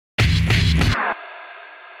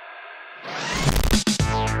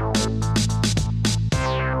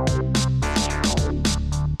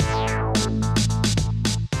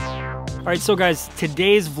Alright, so guys,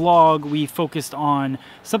 today's vlog we focused on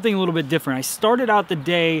something a little bit different. I started out the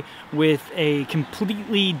day with a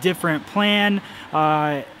completely different plan,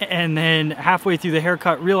 and then halfway through the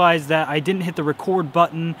haircut realized that I didn't hit the record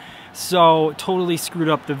button, so totally screwed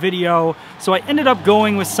up the video. So I ended up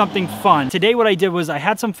going with something fun. Today what I did was I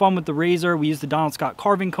had some fun with the razor. We used the Donald Scott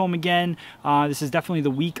carving comb again. This is definitely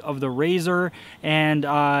the week of the razor, and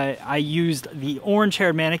I used the orange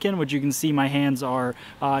haired mannequin, which you can see my hands are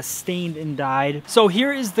stained and dyed. So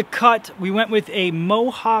here is the cut. We went with a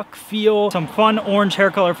mohawk feel, some fun orange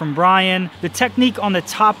hair color from Brian. The technique on the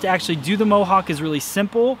top to actually do the mohawk is really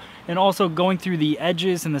simple, and also going through the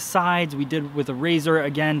edges and the sides we did with a razor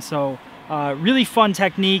again. So really fun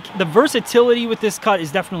technique. The versatility with this cut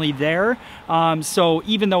is definitely there. So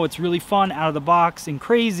even though it's really fun out of the box and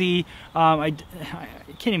crazy, I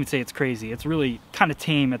can't even say it's crazy. It's really kind of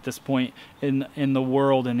tame at this point in the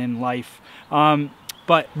world and in life.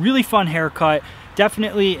 But really fun haircut.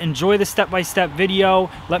 Definitely enjoy the step-by-step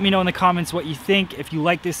video. Let me know in the comments what you think. If you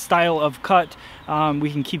like this style of cut,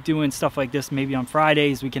 we can keep doing stuff like this. Maybe on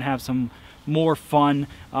Fridays we can have some more fun.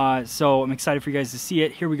 So I'm excited for you guys to see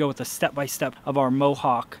it. Here we go with the step-by-step of our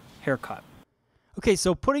mohawk haircut. Okay,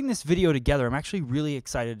 so putting this video together, I'm actually really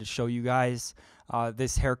excited to show you guys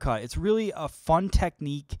this haircut. It's really a fun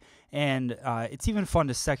technique, and it's even fun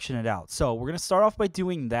to section it out. So we're going to start off by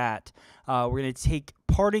doing that. We're going to take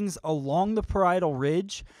partings along the parietal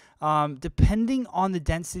ridge. Depending on the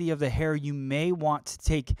density of the hair, you may want to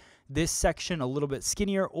take this section a little bit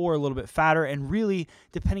skinnier or a little bit fatter, and really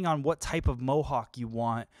depending on what type of mohawk you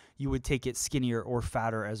want, you would take it skinnier or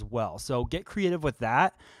fatter as well. So get creative with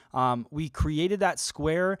that. We created that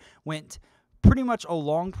square, went pretty much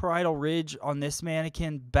along parietal ridge on this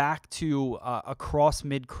mannequin back to across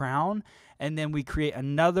mid-crown, and then we create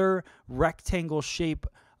another rectangle shape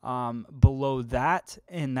below that,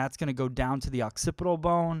 and that's going to go down to the occipital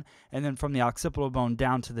bone, and then from the occipital bone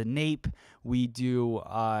down to the nape we do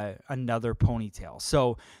another ponytail.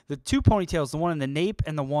 So the two ponytails, the one in the nape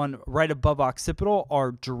and the one right above occipital,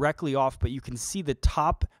 are directly off, but you can see the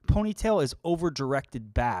top ponytail is over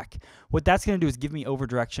directed back. What that's going to do is give me over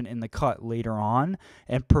direction in the cut later on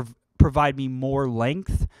and provide me more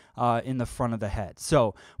length in the front of the head.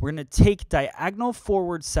 So we're going to take diagonal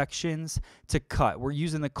forward sections to cut. We're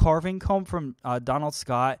using the carving comb from Donald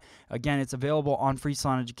Scott. Again, it's available on Free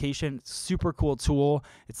Salon Education. Super cool tool.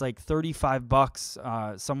 It's like 35 bucks,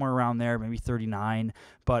 somewhere around there, maybe 39.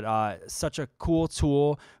 But such a cool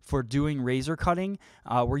tool for doing razor cutting.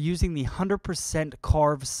 We're using the 100%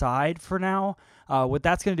 carved side for now. What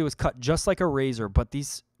that's going to do is cut just like a razor, but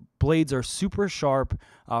these blades are super sharp,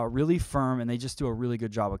 really firm, and they just do a really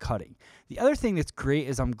good job of cutting. The other thing that's great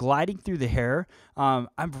is I'm gliding through the hair.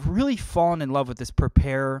 I've really fallen in love with this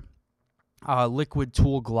Prepare liquid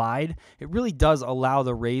tool glide. It really does allow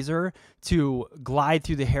the razor to glide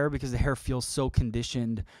through the hair because the hair feels so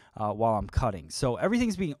conditioned while I'm cutting. So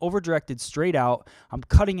everything's being over directed straight out. I'm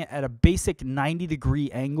cutting it at a basic 90-degree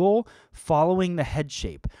angle following the head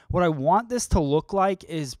shape. What I want this to look like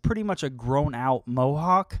is pretty much a grown out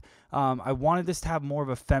mohawk. I wanted this to have more of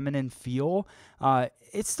a feminine feel.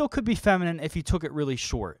 It still could be feminine if you took it really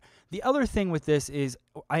short. The other thing with this is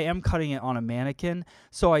I am cutting it on a mannequin,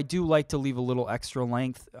 so I do like to leave a little extra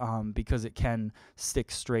length because it can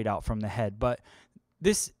stick straight out from the head. But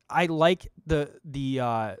this, I like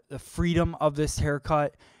the freedom of this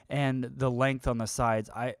haircut and the length on the sides.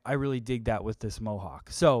 I really dig that with this mohawk.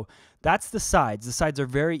 So that's the sides. The sides are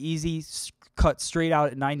very easy, cut straight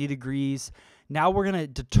out at 90 degrees. Now we're going to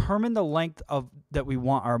determine the length that we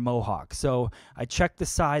want our mohawk. So I check the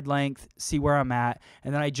side length, see where I'm at,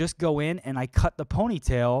 and then I just go in and I cut the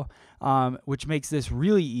ponytail, which makes this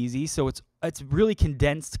really easy. So it's really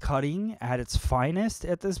condensed cutting at its finest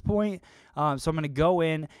at this point. So I'm going to go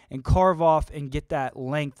in and carve off and get that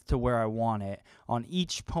length to where I want it on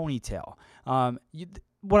each ponytail.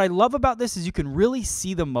 What I love about this is you can really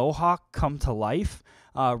see the mohawk come to life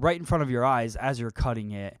right in front of your eyes as you're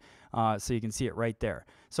cutting it. So you can see it right there.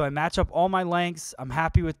 So I match up all my lengths. I'm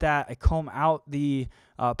happy with that. I comb out the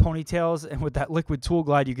ponytails, and with that liquid tool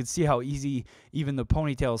glide, you can see how easy even the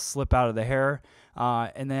ponytails slip out of the hair.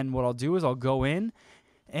 And then what I'll do is I'll go in,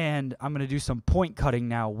 and I'm going to do some point cutting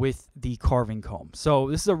now with the carving comb. So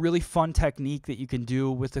this is a really fun technique that you can do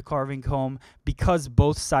with the carving comb because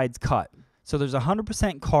both sides cut. So there's a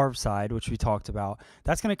 100% carved side, which we talked about.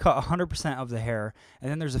 That's going to cut 100% of the hair. And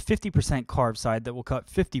then there's a 50% carved side that will cut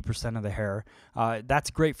 50% of the hair. That's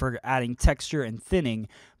great for adding texture and thinning.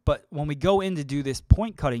 But when we go in to do this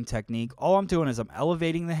point cutting technique, all I'm doing is I'm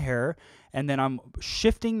elevating the hair, and then I'm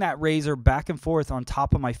shifting that razor back and forth on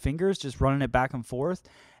top of my fingers, just running it back and forth.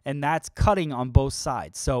 and that's cutting on both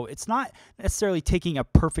sides. So it's not necessarily taking a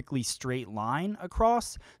perfectly straight line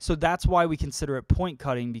across. So that's why we consider it point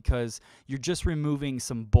cutting, because you're just removing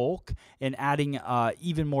some bulk and adding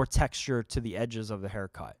even more texture to the edges of the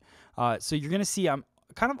haircut. So you're going to see I'm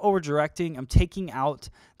kind of over directing. I'm taking out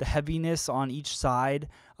the heaviness on each side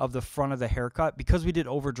of the front of the haircut. Because we did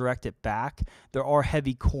over direct it back, there are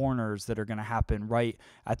heavy corners that are going to happen right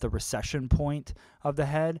at the recession point of the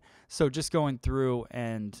head. So just going through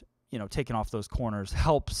and, you know, taking off those corners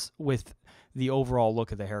helps with the overall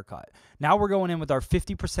look of the haircut. Now we're going in with our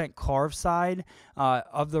 50% carve side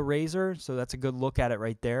of the razor, so that's a good look at it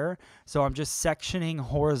right there. So I'm just sectioning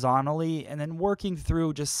horizontally and then working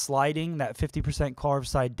through, just sliding that 50% carve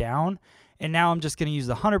side down. And now I'm just going to use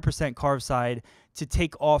the 100% carve side to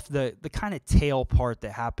take off the kind of tail part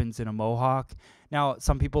that happens in a mohawk. Now,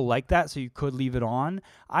 some people like that, so you could leave it on.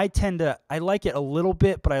 I like it a little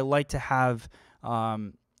bit, but I like to have, I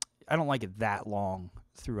don't like it that long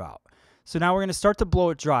throughout. So now we're going to start to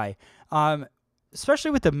blow it dry.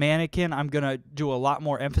 Especially with the mannequin, I'm going to do a lot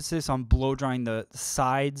more emphasis on blow drying the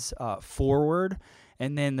sides forward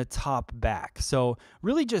and then the top back. So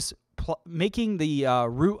really just making the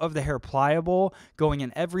root of the hair pliable, going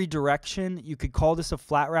in every direction. You could call this a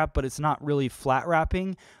flat wrap, but it's not really flat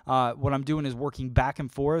wrapping. What I'm doing is working back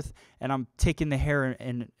and forth, and I'm taking the hair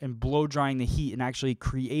and blow drying the heat and actually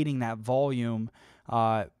creating that volume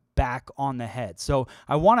back on the head. So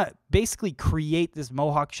I want to basically create this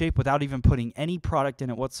mohawk shape without even putting any product in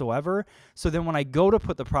it whatsoever. So then when I go to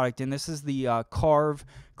put the product in, this is the Carve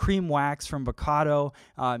Cream Wax from Bocado.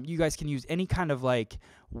 You guys can use any kind of like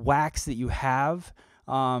wax that you have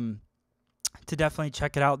to definitely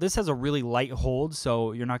check it out. This has a really light hold,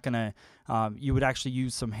 so you're not going to, you would actually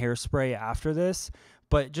use some hairspray after this.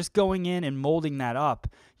 But just going in and molding that up,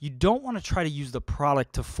 you don't want to try to use the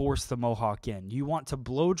product to force the mohawk in. You want to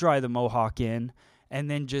blow dry the mohawk in and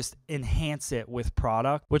then just enhance it with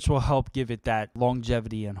product, which will help give it that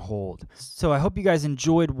longevity and hold. So I hope you guys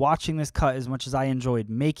enjoyed watching this cut as much as I enjoyed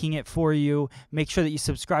making it for you. Make sure that you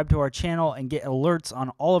subscribe to our channel and get alerts on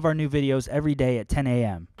all of our new videos every day at 10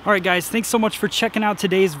 a.m. All right, guys, thanks so much for checking out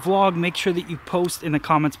today's vlog. Make sure that you post in the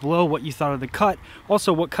comments below what you thought of the cut,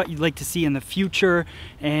 also what cut you'd like to see in the future,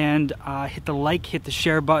 and hit the like, hit the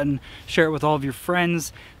share button, share it with all of your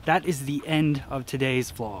friends. That is the end of today's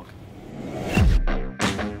vlog.